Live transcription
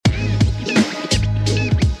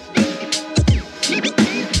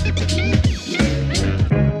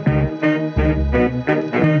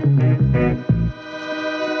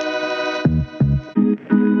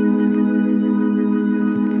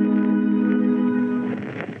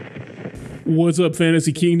What's up,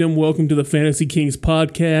 Fantasy Kingdom? Welcome to the Fantasy Kings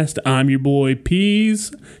podcast. I'm your boy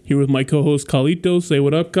Peez, here with my co-host Carlito. Say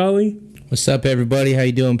what up, Collie. What's up, everybody? How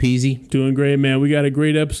you doing, Peasy? Doing great, man. We got a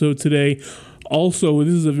great episode today. Also,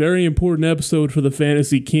 this is a very important episode for the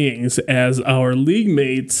Fantasy Kings, as our league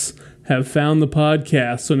mates have found the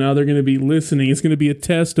podcast, so now they're going to be listening. It's going to be a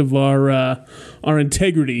test of our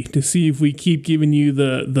integrity to see if we keep giving you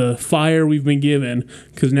the fire we've been given,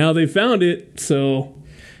 because now they found it. So,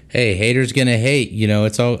 hey, haters gonna hate. You know,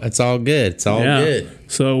 it's all good. It's all good.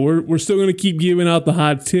 So we're still going to keep giving out the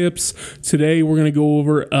hot tips. Today we're going to go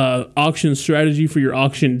over auction strategy for your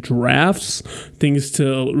auction drafts, things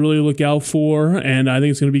to really look out for, and I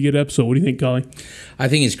think it's going to be a good episode. What do you think, Collie? I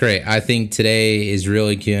think it's great. I think today is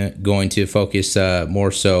really going to focus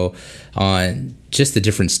more so on just the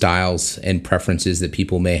different styles and preferences that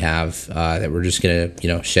people may have that we're just going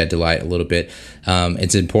to shed light a little bit.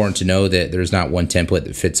 It's important to know that there's not one template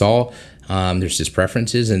that fits all. There's just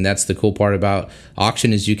preferences, and that's the cool part about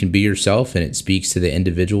auction is you can be yourself, and it speaks to the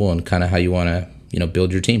individual and kind of how you want to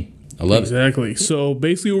build your team. I love it. Exactly. So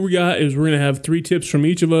basically what we got is we're going to have 3 tips from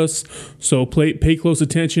each of us. So pay close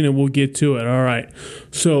attention and we'll get to it. All right.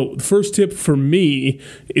 So the first tip for me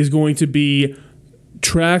is going to be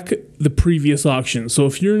track the previous auction. So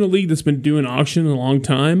if you're in a league that's been doing auction a long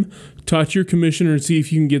time, talk to your commissioner and see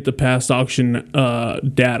if you can get the past auction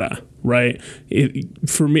data, right?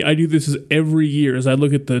 For me, I do this every year as I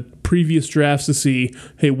look at the previous drafts to see,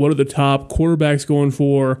 hey, what are the top quarterbacks going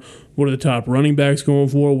for? What are the top running backs going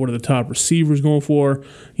for? What are the top receivers going for?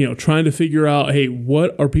 Trying to figure out, hey,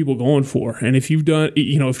 what are people going for? And if you've done,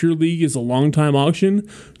 if your league is a long time auction,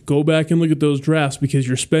 go back and look at those drafts because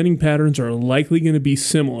your spending patterns are likely going to be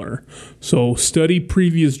similar. So study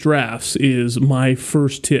previous drafts is my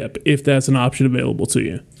first tip if that's an option available to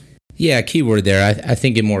you. Yeah, keyword there. I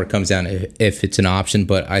think it more comes down to if it's an option,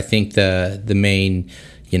 but I think the main,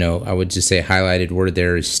 I would just say highlighted word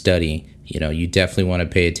there is study. You definitely want to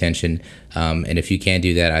pay attention, and if you can't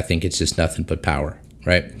do that, I think it's just nothing but power,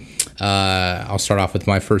 right? I'll start off with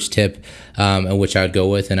my first tip, which I would go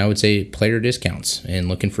with, and I would say player discounts and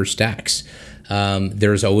looking for stacks.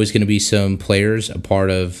 There's always going to be some players a part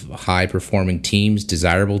of high-performing teams,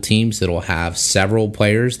 desirable teams that will have several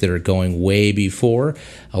players that are going way before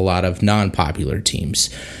a lot of non-popular teams.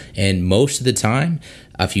 And most of the time,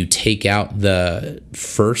 if you take out the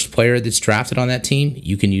first player that's drafted on that team,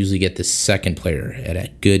 you can usually get the second player at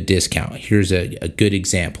a good discount. Here's a good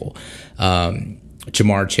example.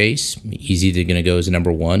 Jamar Chase, he's either going to go as a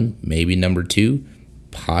number 1, maybe number 2,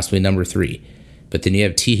 possibly number 3. But then you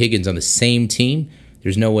have T. Higgins on the same team.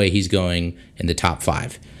 There's no way he's going in the top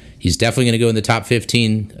 5. He's definitely going to go in the top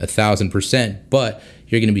 15, 1,000%. But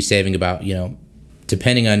you're going to be saving about,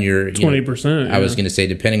 depending on your 20%. I was going to say,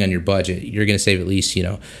 depending on your budget, you're going to save at least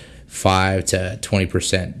 5 to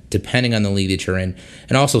 20%, depending on the league that you're in.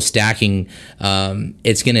 And also stacking,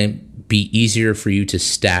 it's going to be easier for you to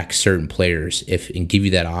stack certain players and give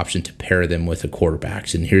you that option to pair them with the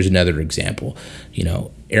quarterbacks. And here's another example.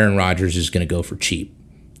 Aaron Rodgers is going to go for cheap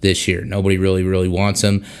this year. Nobody really wants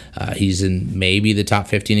him. He's in maybe the top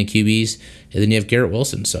 15 in QBs. And then you have Garrett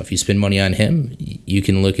Wilson. So if you spend money on him, you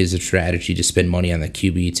can look as a strategy to spend money on the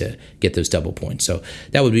QB to get those double points. So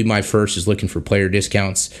that would be my first, is looking for player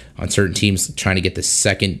discounts on certain teams, trying to get the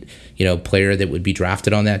second, player that would be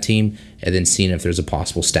drafted on that team, and then seeing if there's a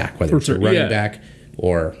possible stack, whether it's a running back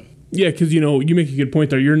or... Yeah, because, you make a good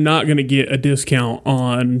point there. You're not going to get a discount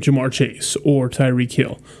on Jamar Chase or Tyreek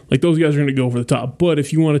Hill. Like, those guys are going to go over the top. But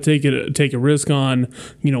if you want to take a risk on,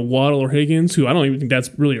 Waddle or Higgins, who I don't even think that's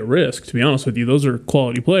really a risk, to be honest with you. Those are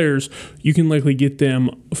quality players. You can likely get them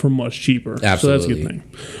for much cheaper. Absolutely. So that's a good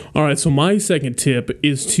thing. All right, so my second tip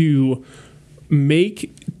is to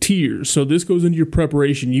make tiers. So this goes into your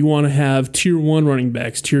preparation. You want to have tier 1 running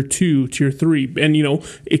backs, tier 2, tier 3. And,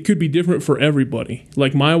 it could be different for everybody.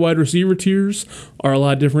 Like my wide receiver tiers are a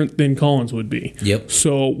lot different than Collin's would be. Yep.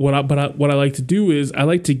 So what I like to do is I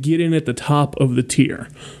like to get in at the top of the tier.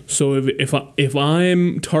 So if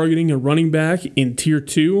I'm targeting a running back in tier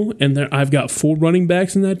 2 and I've got 4 running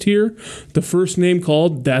backs in that tier, the first name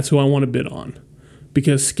called, that's who I want to bid on.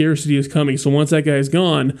 Because scarcity is coming. So once that guy's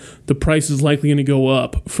gone, the price is likely going to go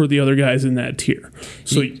up for the other guys in that tier.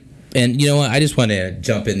 So, and you know what? I just want to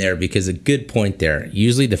jump in there because a good point there.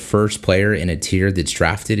 Usually the first player in a tier that's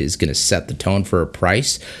drafted is going to set the tone for a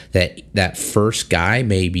price. That first guy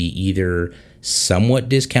may be either somewhat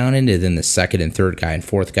discounted, and then the second and third guy and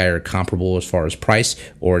fourth guy are comparable as far as price,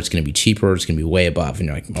 or it's going to be cheaper, or it's going to be way above, and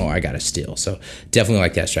you're like, oh, I got to steal. So definitely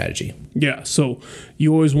like that strategy. Yeah, so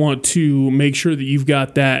you always want to make sure that you've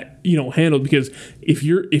got that, handled, because if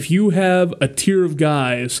you have a tier of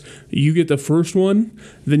guys, you get the first one,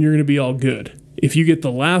 then you're going to be all good. If you get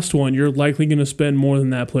the last one, you're likely going to spend more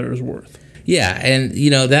than that player's worth. Yeah, and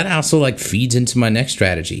that also feeds into my next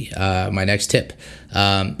strategy. My next tip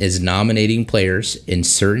is nominating players in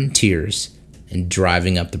certain tiers and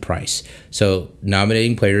driving up the price. So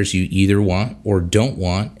nominating players you either want or don't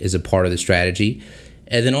want is a part of the strategy,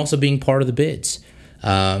 and then also being part of the bids.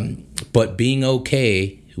 But being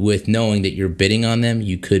okay with knowing that you're bidding on them,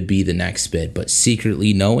 you could be the next bid, but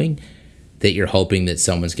secretly knowing that you're hoping that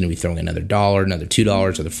someone's going to be throwing another $1, another $2,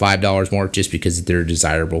 another $5 more just because they're a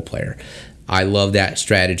desirable player. I love that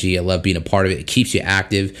strategy. I love being a part of it. It keeps you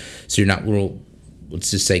active, so you're not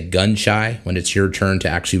let's just say gun shy when it's your turn to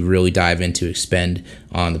actually really dive into expend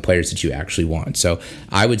on the players that you actually want. So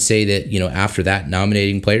I would say that, after that,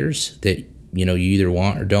 nominating players that you either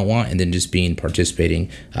want or don't want, and then just participating,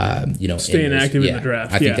 staying active in the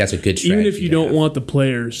draft. I think that's a good strategy. Even if you don't want the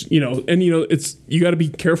players, it's, you got to be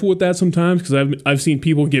careful with that sometimes, because I've seen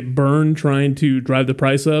people get burned trying to drive the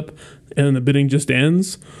price up, and then the bidding just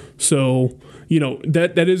ends. So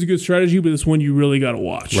that is a good strategy, but it's one you really got to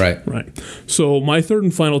watch. Right. So my third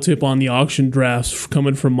and final tip on the auction drafts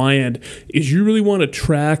coming from my end is you really want to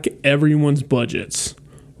track everyone's budgets,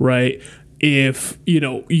 right? If, you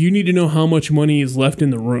need to know how much money is left in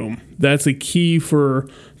the room. That's a key for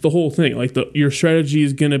the whole thing. Your strategy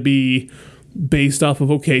is going to be based off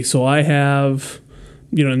of, okay, so I have,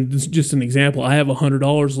 and this is just an example, I have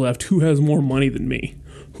 $100 left. Who has more money than me?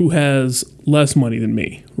 Who has less money than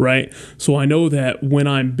me, right? So I know that when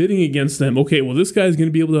I'm bidding against them, okay, well, this guy's going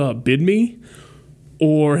to be able to outbid me,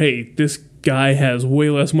 or, hey, this guy has way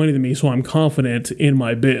less money than me, so I'm confident in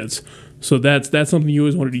my bids. So that's something you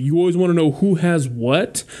always want to do. You always want to know who has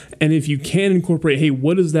what, and if you can incorporate, hey,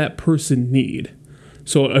 what does that person need?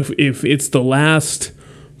 So if it's the last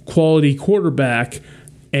quality quarterback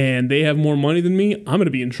and they have more money than me, I'm going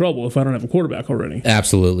to be in trouble if I don't have a quarterback already.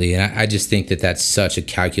 Absolutely, and I just think that that's such a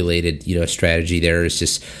calculated strategy. There is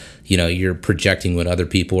just you're projecting what other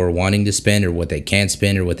people are wanting to spend, or what they can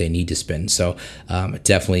spend, or what they need to spend. So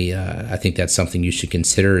definitely, I think that's something you should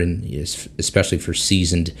consider, and especially for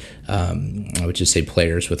seasoned, I would just say,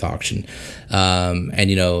 players with auction.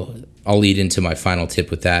 And I'll lead into my final tip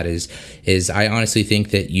with that is I honestly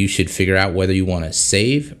think that you should figure out whether you want to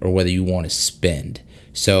save or whether you want to spend.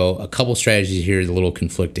 So a couple strategies here is a little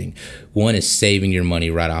conflicting. One is saving your money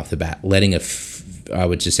right off the bat, letting I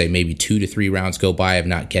would just say maybe 2 to 3 rounds go by of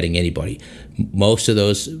not getting anybody. Most of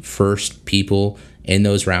those first people in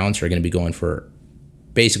those rounds are going to be going for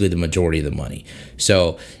basically the majority of the money.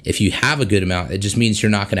 So if you have a good amount, it just means you're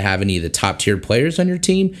not going to have any of the top tier players on your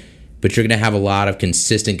team, but you're going to have a lot of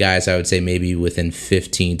consistent guys, I would say maybe within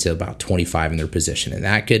 15 to about 25 in their position. And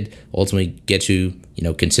that could ultimately get you,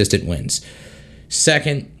 consistent wins.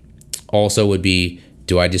 Second also would be,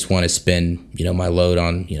 do I just want to spend, my load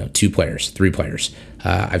on, 2 players, 3 players?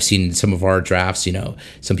 I've seen some of our drafts,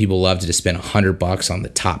 some people love to just spend $100 on the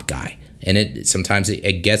top guy. And sometimes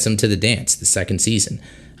it gets them to the dance the second season.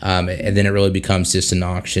 And then it really becomes just an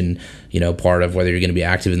auction, part of whether you're going to be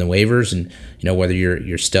active in the waivers and, whether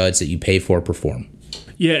your studs that you pay for perform.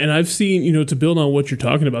 Yeah, and I've seen, to build on what you're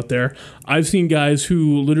talking about there, I've seen guys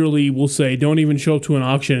who literally will say, don't even show up to an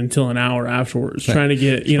auction until an hour afterwards, trying to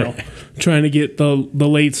get, trying to get the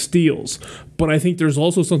late steals. But I think there's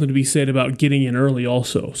also something to be said about getting in early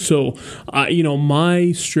also. So,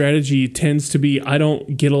 my strategy tends to be, I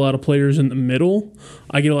don't get a lot of players in the middle.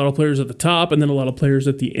 I get a lot of players at the top and then a lot of players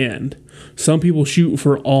at the end. Some people shoot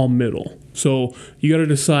for all middle. So you got to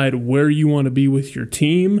decide where you want to be with your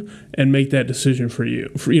team and make that decision for you,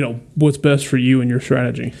 for what's best for you and your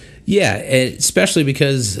strategy. Yeah, especially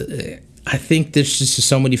because I think there's just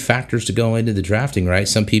so many factors to go into the drafting, right?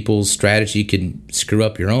 Some people's strategy can screw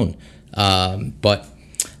up your own. But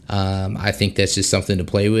I think that's just something to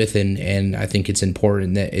play with, and I think it's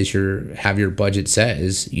important that as have your budget set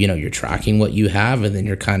is, you're tracking what you have, and then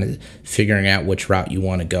you're kind of figuring out which route you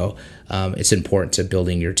want to go. It's important to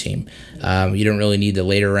building your team. You don't really need the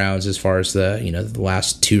later rounds as far as the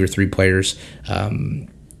last 2 or 3 players.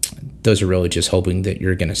 Those are really just hoping that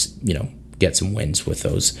you're going to get some wins with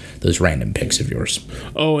those random picks of yours.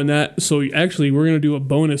 Oh, and so actually we're going to do a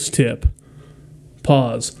bonus tip.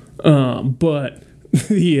 Pause. But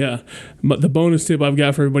the bonus tip I've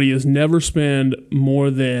got for everybody is never spend more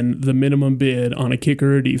than the minimum bid on a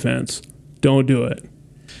kicker or defense. Don't do it.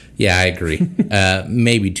 Yeah, I agree.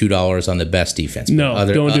 Maybe $2 on the best defense. No,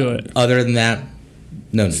 don't do it. Other than that,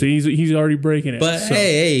 no. See, he's already breaking it. But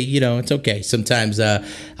hey, it's okay. Sometimes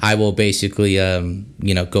I will basically,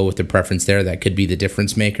 go with the preference there. That could be the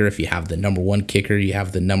difference maker. If you have the number one kicker, you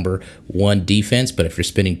have the number one defense. But if you're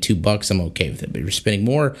spending $2, I'm okay with it. But if you're spending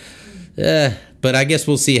more, but I guess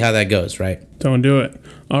we'll see how that goes, right? Don't do it.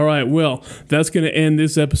 All right, well, that's going to end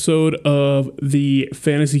this episode of the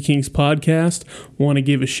Fantasy Kings podcast. Want to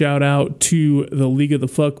give a shout out to the League of the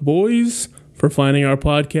Fuck Boys for finding our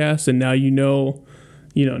podcast, and now you know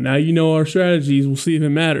our strategies. We'll see if it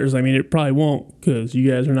matters. I mean, it probably won't because you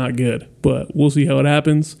guys are not good, but we'll see how it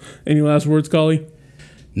happens. Any last words, Collie?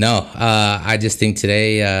 No, I just think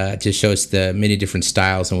today just shows the many different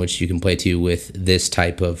styles in which you can play to with this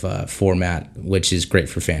type of format, which is great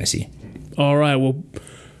for fantasy. All right, well,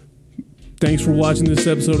 thanks for watching this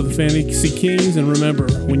episode of the Fantasy Kings, and remember,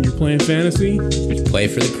 when you're playing fantasy, you play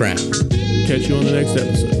for the crown. Catch you on the next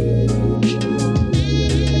episode.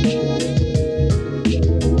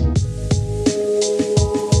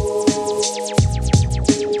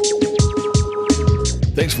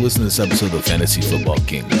 Thanks for listening to this episode of Fantasy Football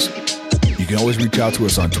Kings. You can always reach out to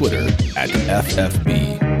us on Twitter at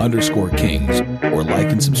FFB_Kings or like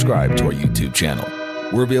and subscribe to our YouTube channel.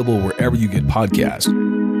 We're available wherever you get podcasts,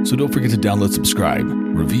 so don't forget to download, subscribe,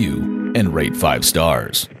 review, and rate 5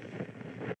 stars.